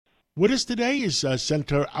With us today is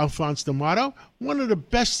Senator Alphonse D'Amato, one of the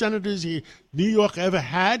best senators New York ever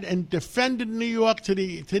had, and defended New York to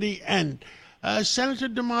the end. Senator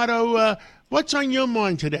D'Amato, what's on your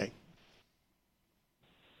mind today?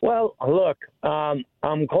 Well, look,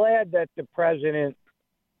 I'm glad that the president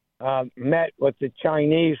met with the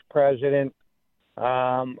Chinese president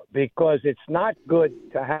because it's not good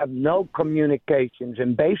to have no communications,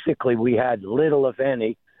 and basically we had little, if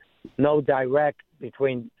any, no direct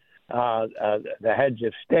between the heads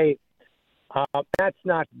of state. That's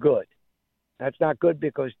not good. That's not good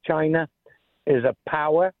because China is a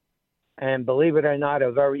power, and believe it or not,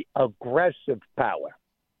 a very aggressive power.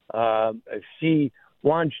 She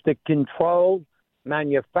wants to control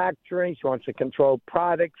manufacturing. She wants to control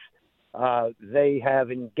products. They have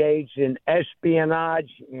engaged in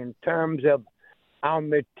espionage in terms of our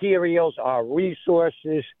materials, our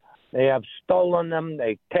resources. They have stolen them.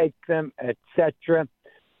 They take them, etc.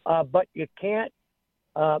 But you can't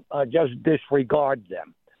just disregard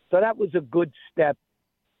them. So that was a good step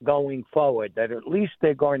going forward, that at least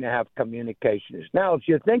they're going to have communications. Now, if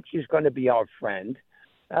you think she's going to be our friend,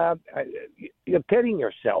 you're kidding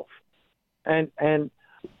yourself. And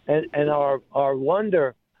our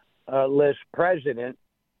wonderless president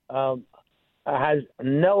has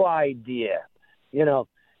no idea. You know,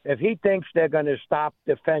 if he thinks they're going to stop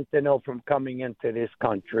the fentanyl from coming into this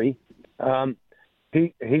country,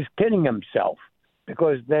 he's kidding himself,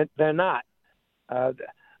 because they're not.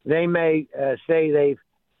 They may say they've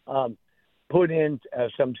put in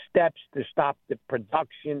some steps to stop the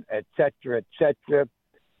production, et cetera,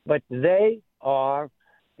 but they are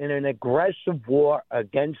in an aggressive war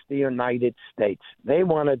against the United States. They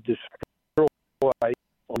want to destroy,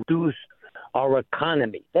 reduce our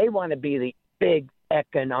economy. They want to be the big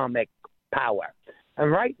economic power.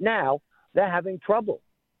 And right now, they're having trouble.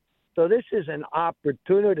 So this is an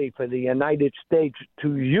opportunity for the United States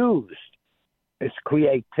to use its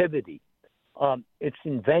creativity, its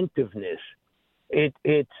inventiveness, its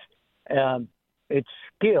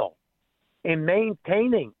skill in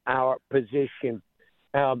maintaining our position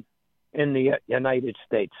in the United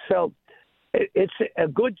States. So it's a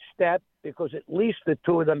good step, because at least the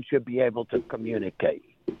two of them should be able to communicate.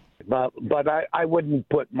 But I wouldn't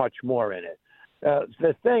put much more in it.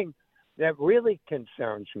 The thing that really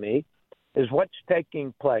concerns me is what's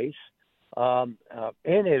taking place in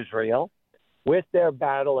Israel with their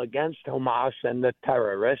battle against Hamas and the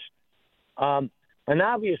terrorists. And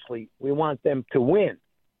obviously, we want them to win.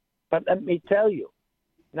 But let me tell you,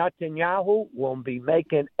 Netanyahu will be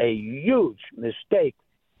making a huge mistake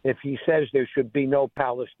if he says there should be no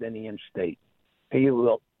Palestinian state. He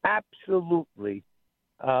will absolutely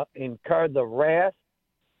incur the wrath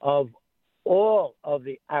of all of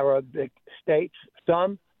the Arabic states,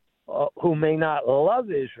 some who may not love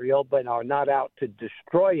Israel but are not out to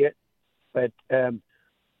destroy it. But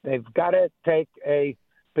they've got to take a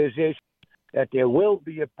position that there will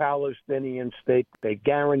be a Palestinian state. They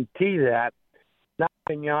guarantee that.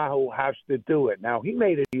 Netanyahu has to do it. Now, he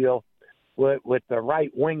made a deal with the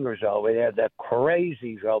right-wingers over there, the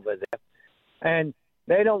crazies over there, and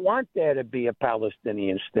they don't want there to be a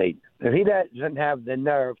Palestinian state. If he doesn't have the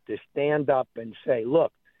nerve to stand up and say,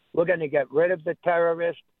 look, we're going to get rid of the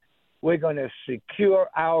terrorists, we're going to secure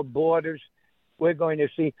our borders, we're going to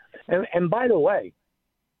see. And by the way,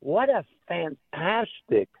 what a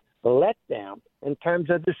fantastic letdown in terms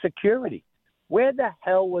of the security. Where the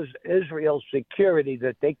hell was Israel's security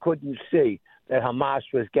that they couldn't see that Hamas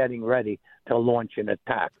was getting ready to launch an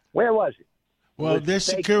attack? Where was it? Well, their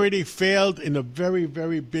security failed in a very,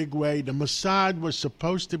 very big way. The Mossad was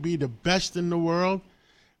supposed to be the best in the world,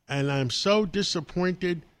 and I'm so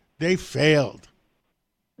disappointed they failed.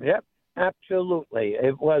 Yep, absolutely.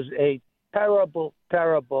 It was a terrible,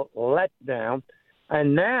 terrible letdown.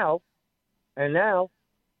 And now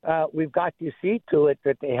we've got to see to it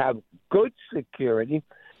that they have good security.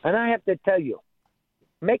 And I have to tell you,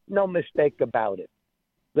 make no mistake about it,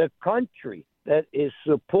 the country that is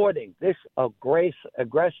supporting this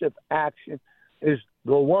aggressive action is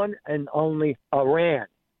the one and only Iran.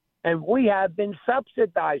 And we have been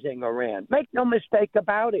subsidizing Iran. Make no mistake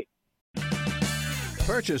about it.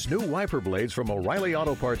 Purchase new wiper blades from O'Reilly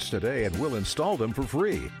Auto Parts today and we'll install them for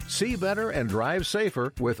free. See better and drive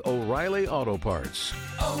safer with O'Reilly Auto Parts.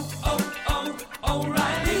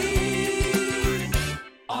 O'Reilly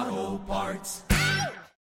Auto Parts.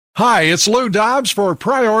 Hi, it's Lou Dobbs for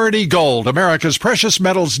Priority Gold, America's precious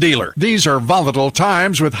metals dealer. These are volatile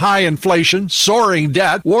times with high inflation, soaring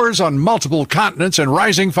debt, wars on multiple continents, and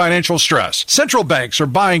rising financial stress. Central banks are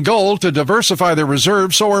buying gold to diversify their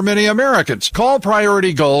reserves, so are many Americans. Call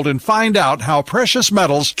Priority Gold and find out how precious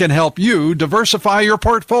metals can help you diversify your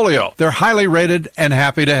portfolio. They're highly rated and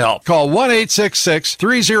happy to help. Call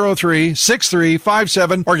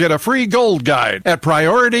 1-866-303-6357 or get a free gold guide at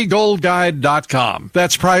PriorityGoldGuide.com.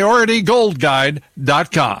 That's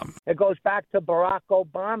PriorityGoldGuide.com. It goes back to Barack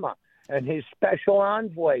Obama and his special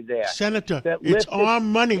envoy there. Senator, it's our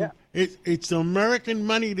money. Yeah. It's the American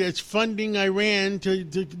money that's funding Iran to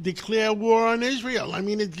declare war on Israel. I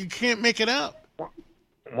mean, you can't make it up.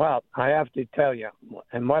 Well, I have to tell you,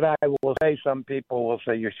 and what I will say, some people will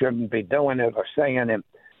say you shouldn't be doing it or saying it.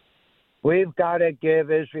 We've got to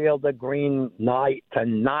give Israel the green light to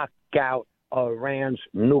knock out Iran's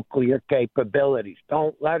nuclear capabilities.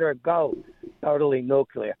 Don't let her go totally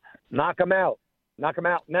nuclear. Knock them out. Knock them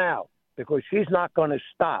out now, because she's not going to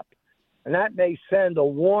stop. And that may send a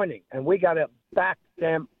warning, and we got to back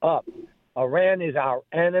them up. Iran is our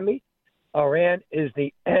enemy. Iran is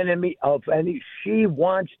the enemy of any. She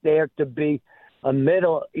wants there to be a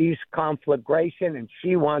Middle East conflagration, and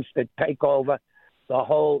she wants to take over the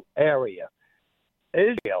whole area.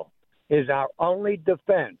 Israel is our only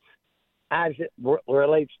defense as it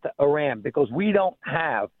relates to Iran, because we don't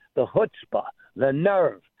have the chutzpah, the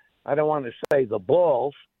nerve, I don't want to say the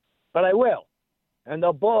balls, but I will, and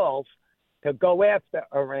the balls to go after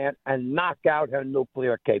Iran and knock out her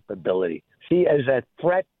nuclear capability. She is a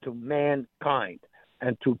threat to mankind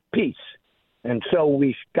and to peace. And so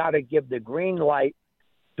we got to give the green light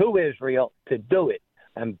to Israel to do it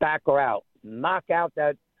and back her out. Knock out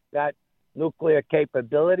that nuclear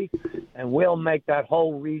capability, and we'll make that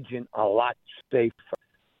whole region a lot safer.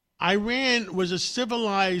 Iran was a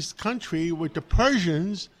civilized country with the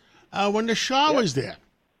Persians when the Shah was there.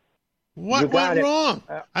 What went wrong?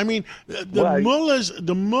 I mean,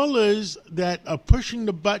 the mullahs that are pushing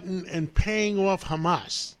the button and paying off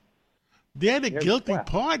Hamas, they're the guilty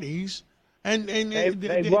parties, and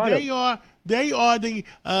they are the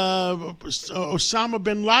Osama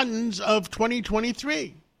bin Ladens of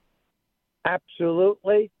 2023.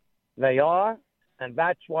 Absolutely, they are, and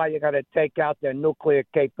that's why you got to take out their nuclear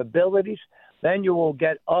capabilities. Then you will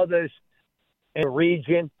get others in the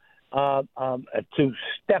region to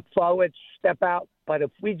step forward, step out. But if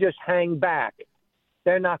we just hang back,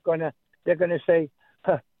 they're not going to. They're going to say,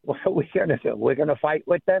 "What are we going to do? We're going to fight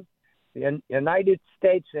with them." The United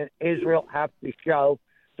States and Israel have to show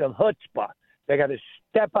some chutzpah. They got to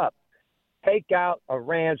step up. Take out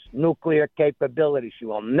Iran's nuclear capability. She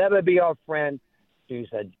will never be our friend.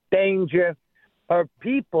 She's a danger. Her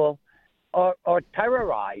people are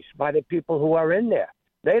terrorized by the people who are in there.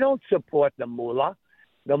 They don't support the mullah.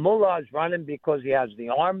 The mullah is running because he has the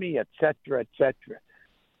army, et cetera, et cetera.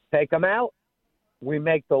 Take them out. We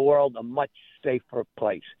make the world a much safer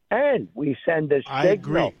place. And we send a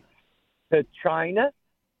signal to China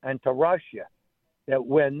and to Russia that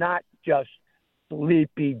we're not just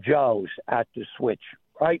Sleepy Joes at the switch.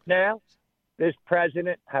 Right now, this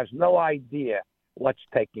president has no idea what's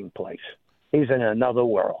taking place. He's in another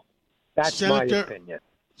world. That's my opinion.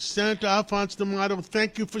 Senator Alphonse D'Amato,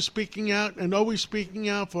 thank you for speaking out and always speaking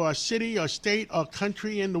out for our city, our state, our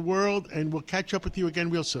country, and the world. And we'll catch up with you again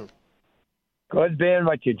real soon. Good being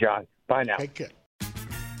with you, John. Bye now. Take care.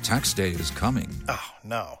 Tax day is coming. Oh,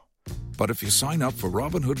 no. But if you sign up for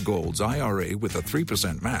Robinhood Gold's IRA with a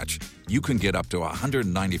 3% match, you can get up to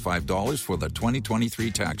 $195 for the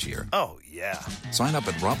 2023 tax year. Oh, yeah. Sign up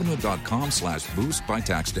at Robinhood.com/boost by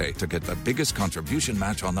tax day to get the biggest contribution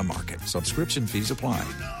match on the market. Subscription fees apply.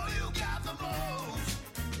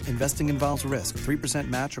 Investing involves risk. 3%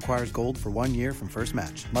 match requires gold for 1 year from first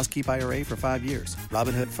match. Must keep IRA for 5 years.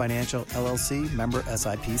 Robinhood Financial, LLC, member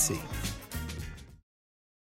SIPC.